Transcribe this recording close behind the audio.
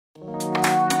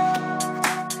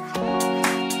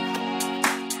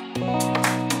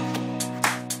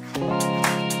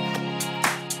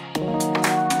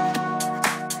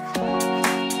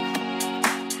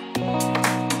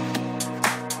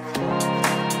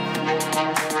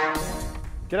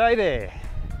G'day there.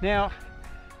 Now,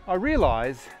 I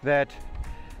realise that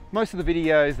most of the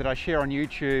videos that I share on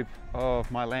YouTube of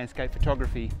my landscape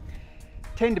photography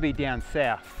tend to be down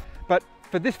south. But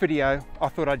for this video, I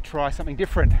thought I'd try something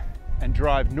different and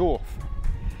drive north.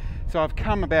 So I've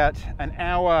come about an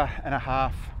hour and a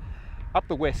half up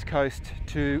the west coast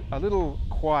to a little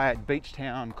quiet beach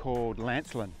town called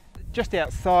Lancelin. Just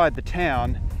outside the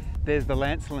town, there's the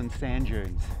Lancelin sand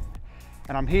dunes.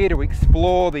 And I'm here to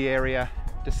explore the area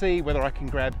to see whether I can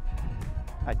grab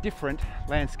a different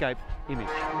landscape image.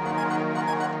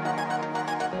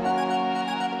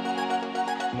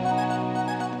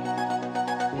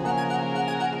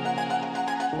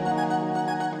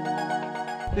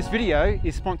 This video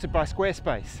is sponsored by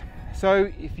Squarespace.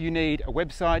 So if you need a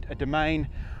website, a domain,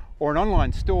 or an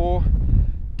online store,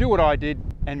 do what I did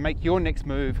and make your next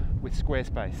move with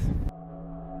Squarespace.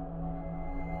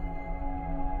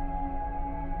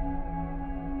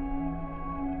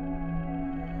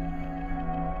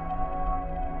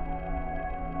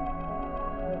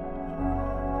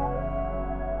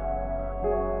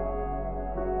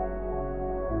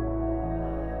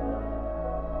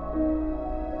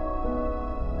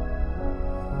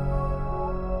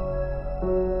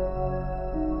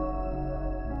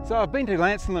 So I've been to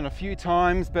Lancelin a few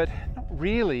times, but not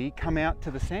really come out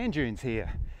to the sand dunes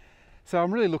here. So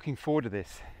I'm really looking forward to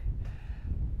this.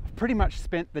 I've pretty much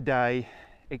spent the day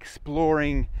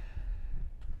exploring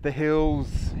the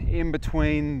hills in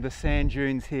between the sand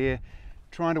dunes here,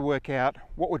 trying to work out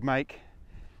what would make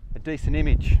a decent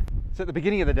image. So at the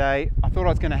beginning of the day, I thought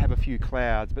I was going to have a few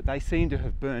clouds, but they seem to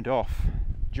have burnt off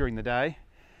during the day.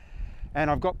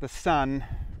 And I've got the sun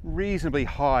reasonably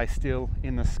high still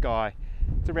in the sky.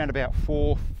 It's around about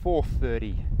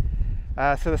 4:30.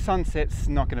 So the sunset's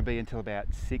not going to be until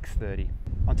about 6:30.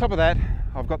 On top of that,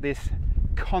 I've got this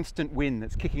constant wind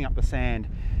that's kicking up the sand.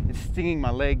 It's stinging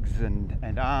my legs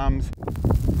and arms.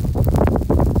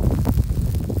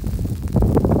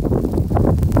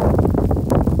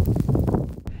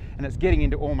 And it's getting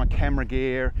into all my camera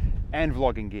gear and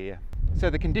vlogging gear. So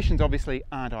the conditions obviously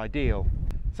aren't ideal.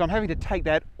 So I'm having to take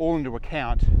that all into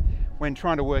account when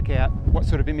trying to work out what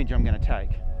sort of image I'm going to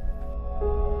take.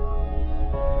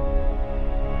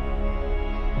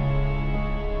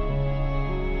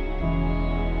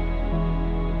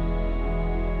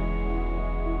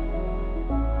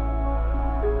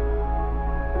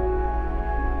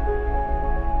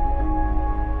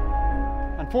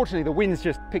 Unfortunately, the wind's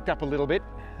just picked up a little bit,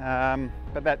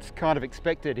 but that's kind of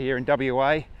expected here in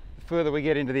WA. The further we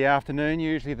get into the afternoon,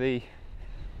 usually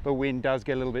the wind does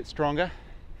get a little bit stronger.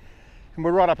 And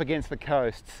we're right up against the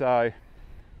coast, so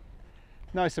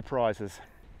no surprises.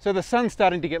 So the sun's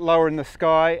starting to get lower in the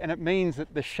sky, and it means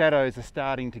that the shadows are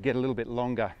starting to get a little bit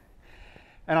longer.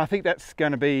 And I think that's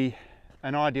going to be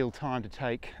an ideal time to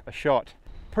take a shot.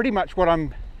 Pretty much what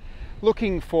I'm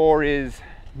looking for is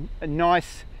a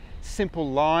nice,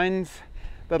 simple lines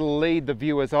that'll lead the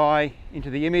viewer's eye into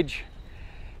the image.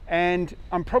 And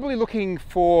I'm probably looking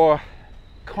for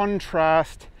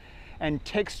contrast and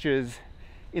textures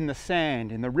in the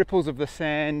sand, in the ripples of the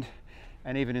sand,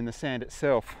 and even in the sand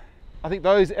itself. I think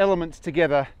those elements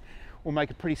together will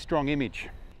make a pretty strong image.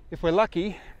 If we're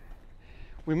lucky,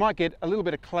 we might get a little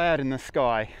bit of cloud in the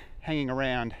sky hanging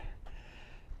around.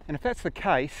 And if that's the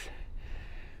case,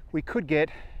 we could get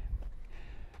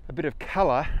a bit of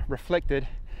colour reflected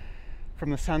from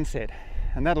the sunset,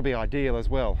 and that'll be ideal as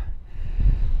well.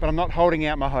 But I'm not holding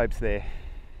out my hopes there.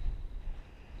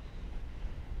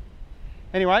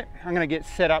 Anyway, I'm going to get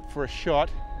set up for a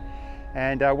shot,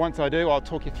 and once I do, I'll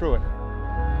talk you through it.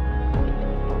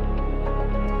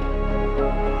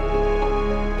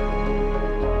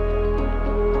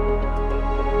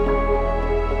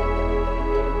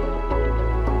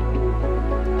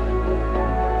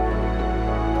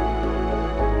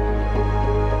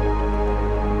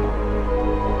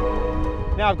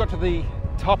 Now I've got to the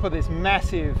top of this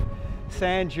massive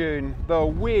sand dune. The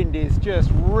wind is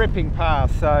just ripping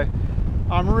past, so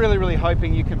I'm really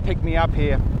hoping you can pick me up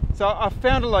here. So I've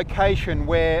found a location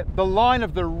where the line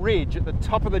of the ridge at the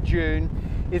top of the dune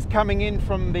is coming in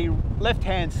from the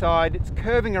left-hand side, it's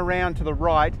curving around to the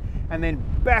right, and then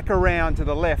back around to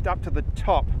the left up to the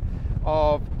top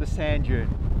of the sand dune.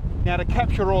 Now to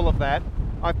capture all of that,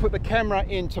 I've put the camera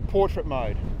into portrait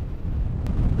mode.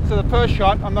 So the first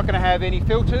shot, I'm not going to have any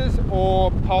filters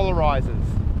or polarizers.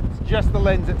 It's just the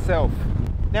lens itself.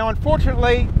 Now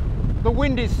unfortunately, the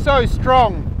wind is so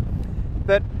strong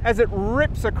that as it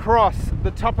rips across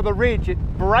the top of the ridge, it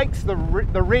breaks the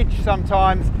ridge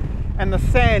sometimes, and the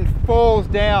sand falls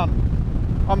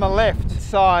down on the left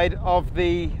side of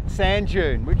the sand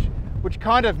dune, which which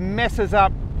kind of messes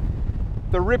up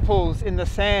the ripples in the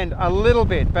sand a little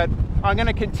bit, but I'm going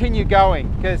to continue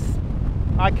going because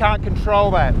I can't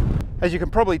control that. As you can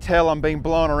probably tell, I'm being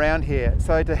blown around here.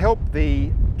 So to help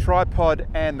the tripod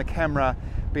and the camera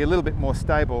be a little bit more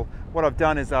stable, what I've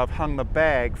done is I've hung the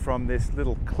bag from this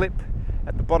little clip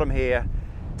at the bottom here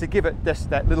to give it just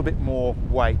that little bit more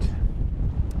weight.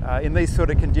 In these sort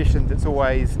of conditions, it's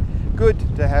always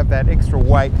good to have that extra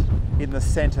weight in the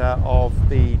center of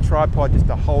the tripod just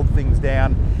to hold things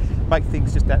down, make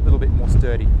things just that little bit more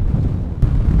sturdy.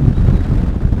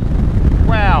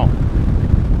 Wow.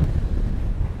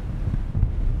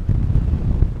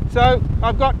 So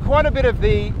I've got quite a bit of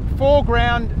the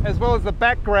foreground as well as the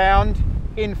background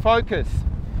in focus.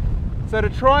 So to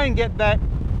try and get that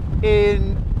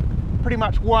in pretty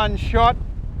much one shot,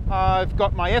 I've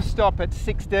got my f-stop at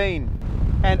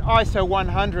 16 and ISO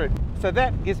 100. So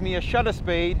that gives me a shutter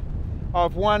speed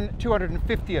of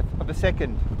 1/250th of a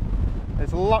second.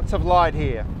 There's lots of light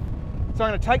here. So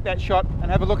I'm going to take that shot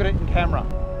and have a look at it in camera.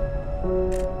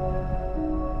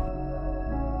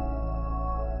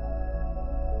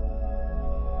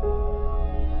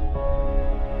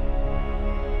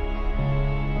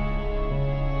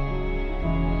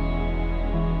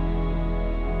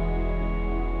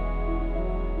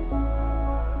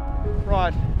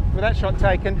 Right, with that shot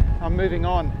taken, I'm moving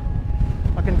on.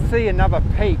 I can see another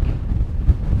peak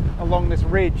along this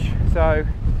ridge, so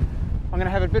I'm going to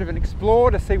have a bit of an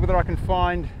explore to see whether I can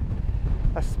find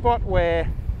a spot where,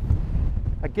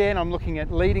 again, I'm looking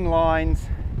at leading lines,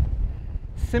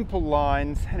 simple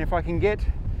lines, and if I can get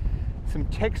some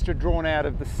texture drawn out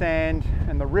of the sand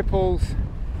and the ripples,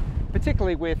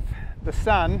 particularly with the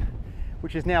sun,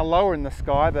 which is now lower in the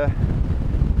sky, the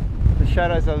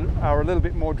shadows are a little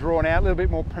bit more drawn out, a little bit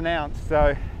more pronounced.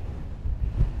 So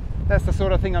that's the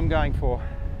sort of thing I'm going for.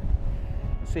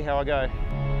 Let's see how I go.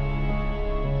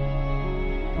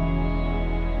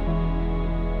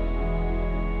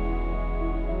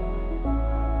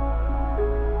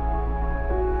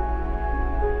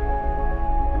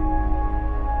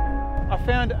 I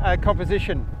found a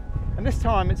composition, and this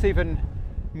time it's even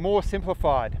more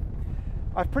simplified.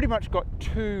 I've pretty much got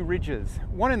two ridges,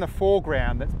 one in the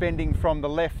foreground that's bending from the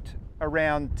left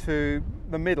around to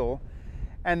the middle,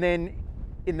 and then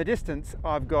in the distance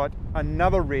I've got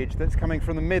another ridge that's coming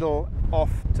from the middle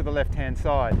off to the left hand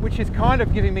side, which is kind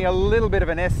of giving me a little bit of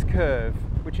an S-curve,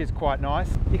 which is quite nice.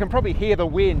 You can probably hear the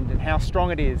wind and how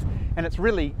strong it is, and it's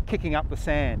really kicking up the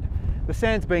sand. The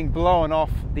sand's being blown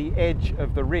off the edge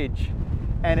of the ridge,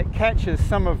 and it catches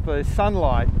some of the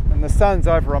sunlight, and the sun's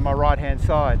over on my right hand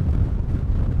side.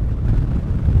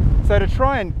 So to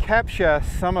try and capture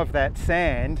some of that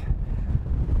sand,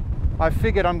 I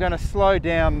figured I'm going to slow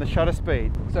down the shutter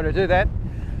speed. So to do that,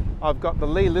 I've got the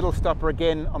Lee little stopper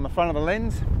again on the front of the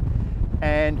lens,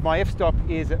 and my f-stop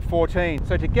is at 14.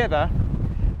 So together,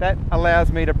 that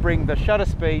allows me to bring the shutter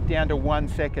speed down to 1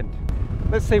 second.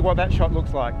 Let's see what that shot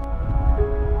looks like.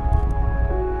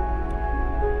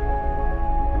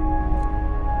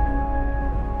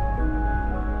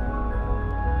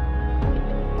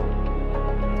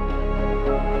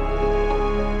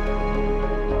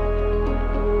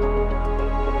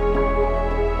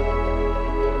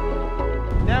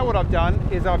 What I've done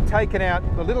is I've taken out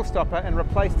the little stopper and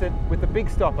replaced it with the big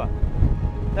stopper.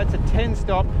 That's a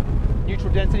 10-stop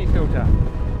neutral density filter.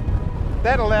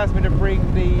 That allows me to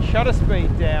bring the shutter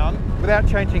speed down without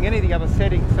changing any of the other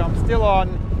settings. So I'm still on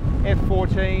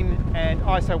f14 and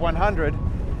ISO 100.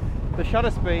 The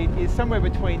shutter speed is somewhere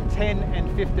between 10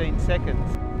 and 15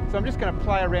 seconds. So I'm just going to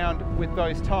play around with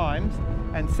those times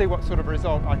and see what sort of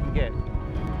result I can get.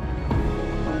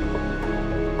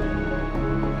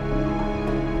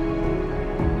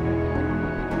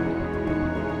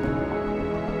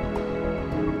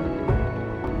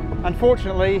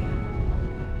 Unfortunately,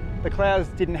 the clouds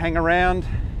didn't hang around,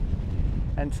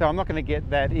 and so I'm not going to get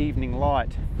that evening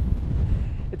light.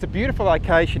 It's a beautiful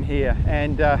location here,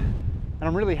 and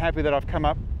I'm really happy that I've come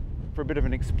up for a bit of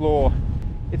an explore.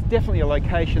 It's definitely a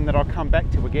location that I'll come back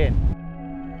to again.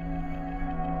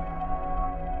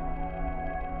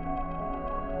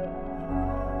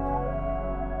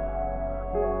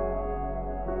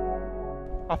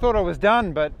 I thought I was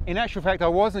done, but in actual fact I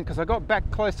wasn't, because I got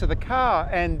back close to the car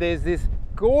and there's this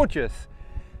gorgeous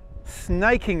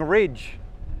snaking ridge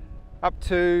up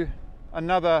to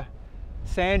another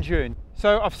sand dune.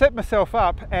 So I've set myself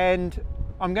up and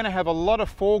I'm going to have a lot of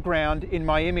foreground in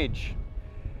my image.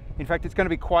 In fact, it's going to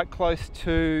be quite close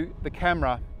to the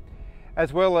camera,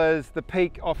 as well as the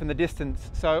peak off in the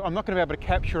distance. So I'm not going to be able to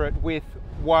capture it with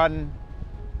one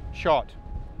shot.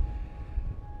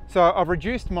 So I've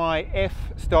reduced my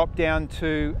f-stop down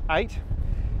to 8,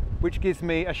 which gives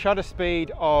me a shutter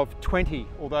speed of 20,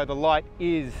 although the light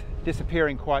is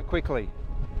disappearing quite quickly.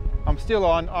 I'm still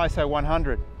on ISO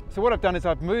 100. So what I've done is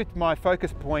I've moved my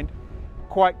focus point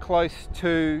quite close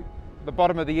to the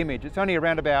bottom of the image. It's only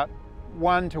around about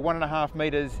 1 to 1.5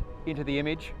 meters into the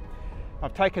image.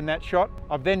 I've taken that shot.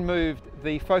 I've then moved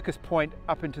the focus point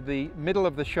up into the middle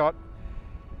of the shot,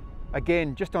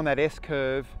 again just on that S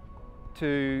curve,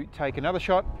 to take another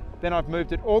shot. Then I've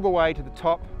moved it all the way to the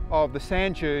top of the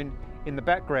sand dune in the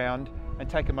background and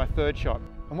taken my third shot.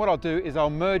 And what I'll do is I'll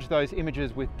merge those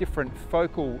images with different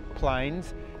focal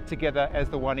planes together as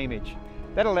the one image.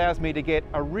 That allows me to get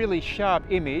a really sharp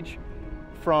image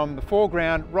from the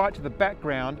foreground right to the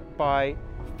background by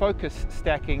focus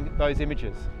stacking those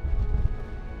images.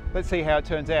 Let's see how it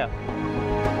turns out.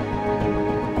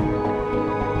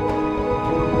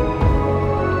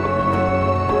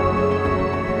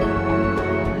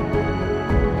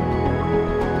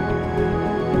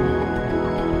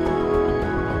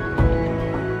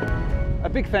 A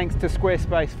big thanks to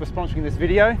Squarespace for sponsoring this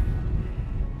video.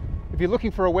 If you're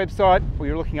looking for a website or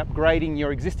you're looking at upgrading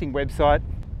your existing website,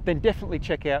 then definitely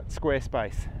check out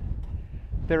Squarespace.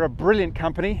 They're a brilliant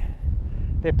company.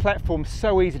 Their platform's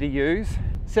so easy to use.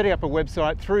 Setting up a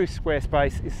website through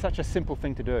Squarespace is such a simple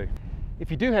thing to do.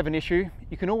 If you do have an issue,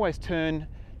 you can always turn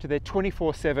to their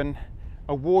 24/7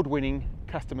 award-winning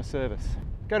customer service.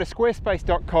 Go to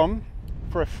squarespace.com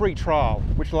for a free trial,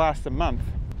 which lasts a month.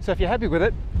 So if you're happy with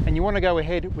it and you want to go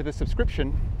ahead with a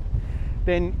subscription,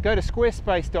 then go to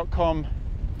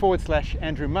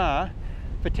squarespace.com/Andrew Marr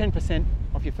for 10%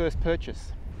 off your first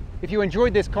purchase. If you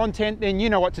enjoyed this content, then you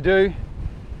know what to do.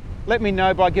 Let me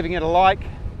know by giving it a like,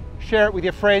 share it with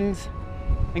your friends,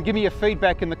 and give me your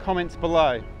feedback in the comments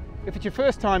below. If it's your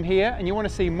first time here and you want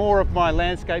to see more of my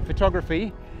landscape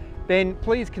photography, then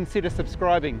please consider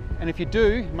subscribing. And if you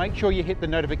do, make sure you hit the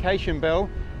notification bell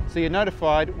so you're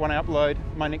notified when I upload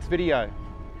my next video.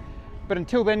 But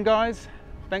until then guys,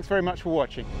 thanks very much for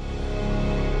watching.